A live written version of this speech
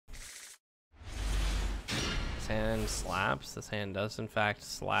hand slaps. This hand does in fact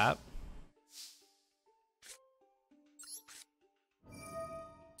slap.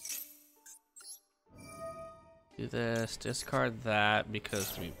 Do this, discard that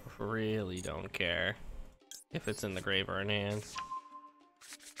because we really don't care if it's in the grave or in hand.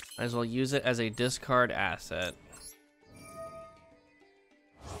 Might as well use it as a discard asset.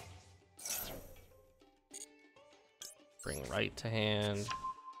 Bring right to hand.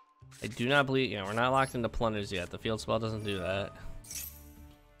 I do not believe, you know, we're not locked into plunders yet. The field spell doesn't do that.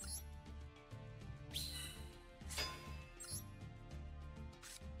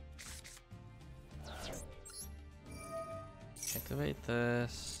 Activate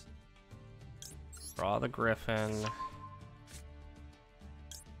this. Draw the griffin.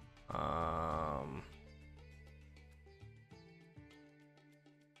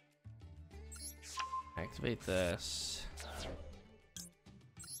 Activate this.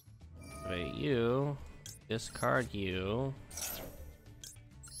 Activate you. Discard you.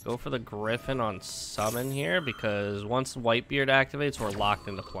 Go for the griffin on summon here because once Whitebeard activates, we're locked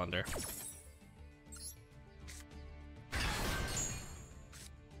into plunder.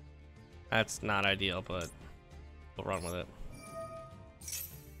 That's not ideal, but we'll run with it.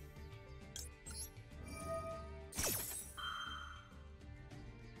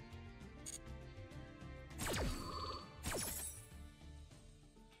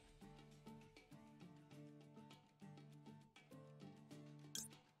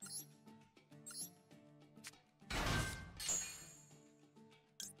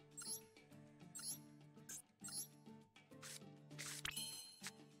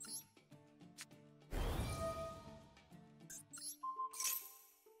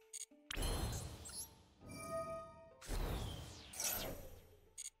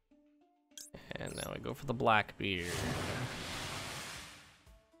 And now we go for the Blackbeard.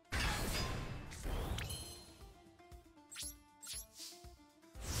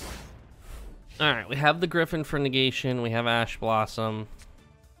 Alright, we have the Griffin for negation, we have Ash Blossom.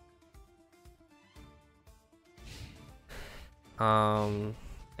 And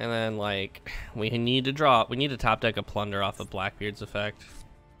then like we need to top deck a Plunder off of Blackbeard's effect.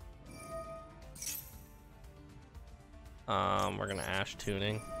 We're gonna Ash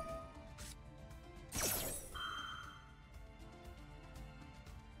Tuning.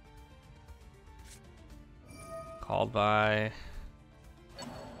 Called by.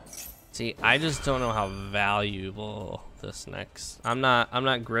 See, I just don't know how valuable this next. I'm not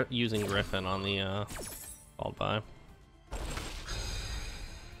using Griffin on the called by.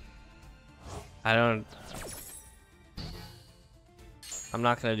 I'm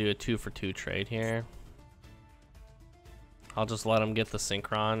not gonna do a 2-for-2 trade here. I'll just let him get the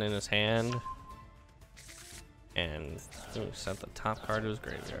Synchron in his hand and send the top card to his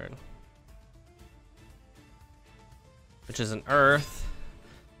graveyard, which is an Earth.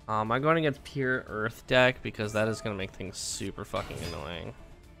 I'm going against pure Earth deck because that is going to make things super fucking annoying.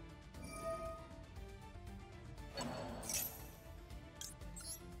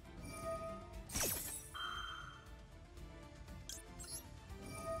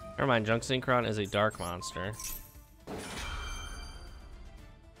 Never mind, Junk Synchron is a dark monster.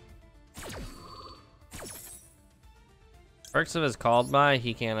 Perks of his called by,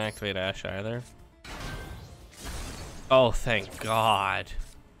 he can't activate Ash either. Oh, thank God.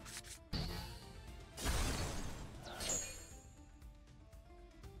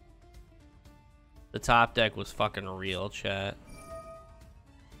 The top deck was fucking real, chat.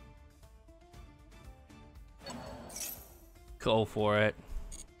 Go for it.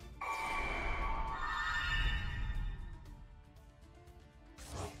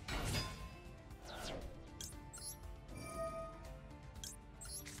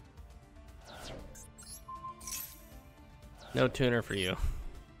 No tuner for you.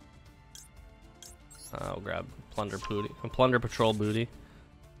 I'll grab Plunder Patrol Booty.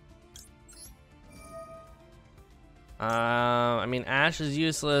 I mean, Ash is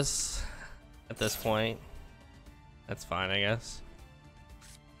useless at this point. That's fine, I guess.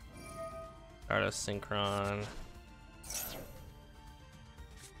 Stardust Synchron.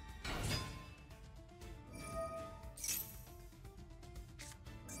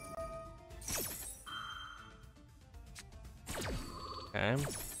 Okay.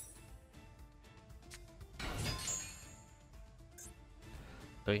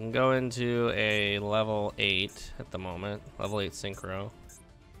 So we can go into a level 8 at the moment. Level 8 Synchro.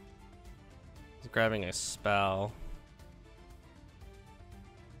 He's grabbing a spell.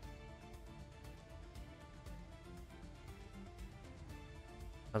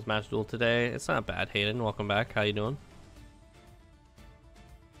 How's Match Duel today? It's not bad, Hayden. Welcome back. How you doing?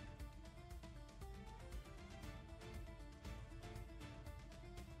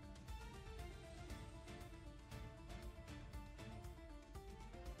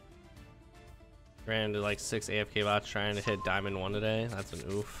 Ran into like 6 AFK bots trying to hit Diamond 1 today. That's an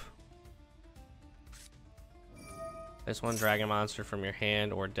oof. Place one dragon monster from your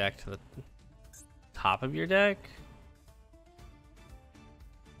hand or deck to the top of your deck.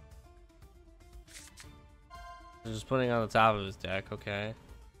 Just putting it on the top of his deck, okay.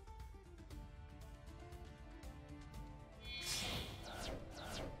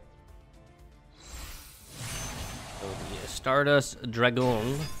 So the Stardust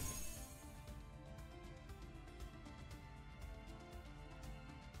Dragon.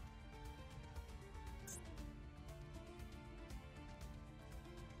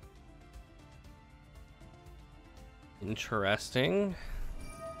 Interesting.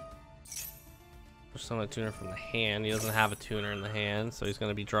 Push summon a tuner from the hand. He doesn't have a tuner in the hand, so he's going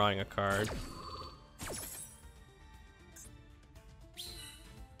to be drawing a card.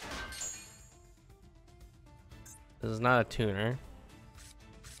 This is not a tuner.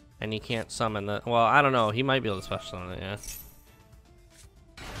 And he can't summon the... Well, I don't know. He might be able to special summon it, yeah.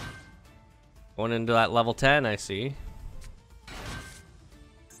 Going into that level 10, I see.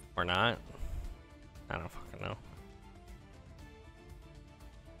 Or not. I don't fucking know.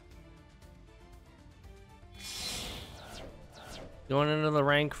 Going into the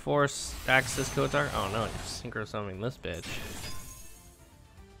rank 4 Axis Kotar? Oh no, you're synchro summoning this bitch.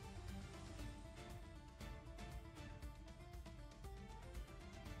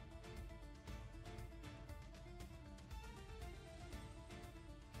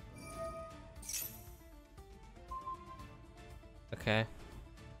 Okay.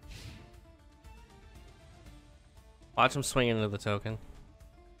 Watch him swing into the token.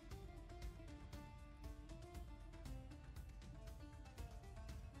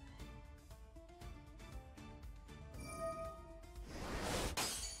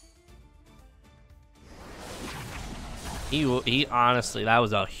 He honestly, that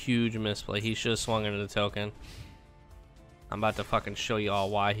was a huge misplay. He should have swung into the token. I'm about to fucking show you all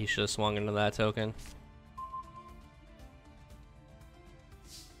why he should have swung into that token.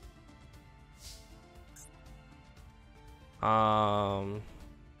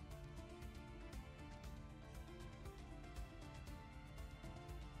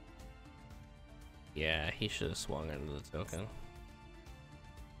 Yeah, he should have swung into the token.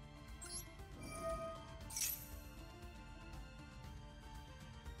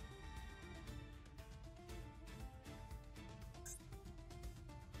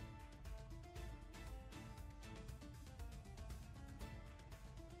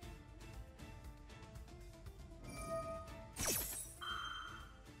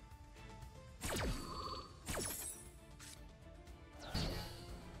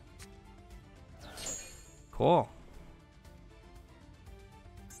 Cool.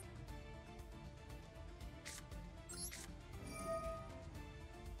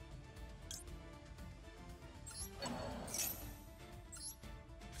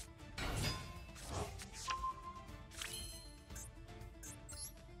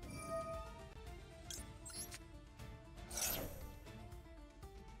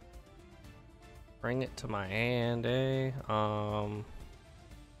 Bring it to my hand, eh?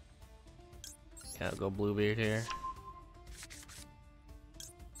 Yeah, I'll go Bluebeard here.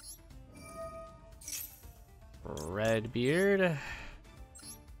 Redbeard. Got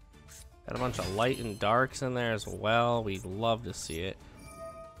a bunch of light and darks in there as well. We'd love to see it.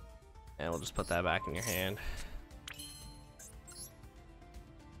 And we'll just put that back in your hand.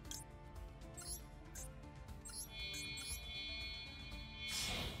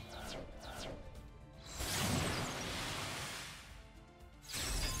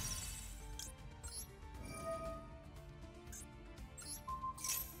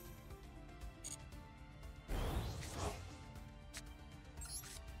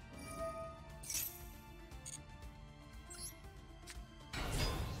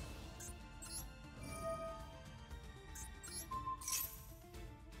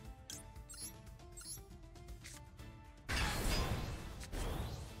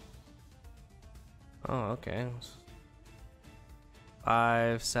 Oh, okay.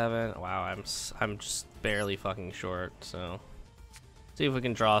 5, 7. Wow, I'm just barely fucking short. So, see if we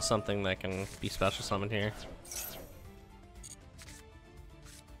can draw something that can be special summoned here.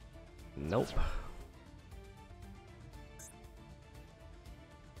 Nope.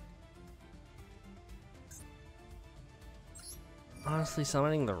 Honestly,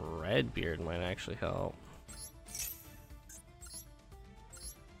 summoning the Redbeard might actually help.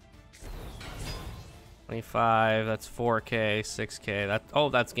 $25, that's 4K, 6K. That, oh,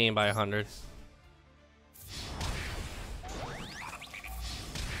 that's gained by 100.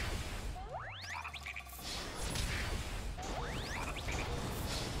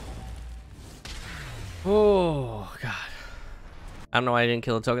 Oh, God. I don't know why I didn't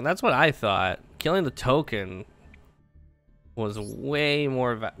kill the token. That's what I thought. Killing the token was way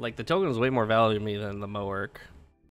more... like, the token was way more valuable to me than the Mowerk.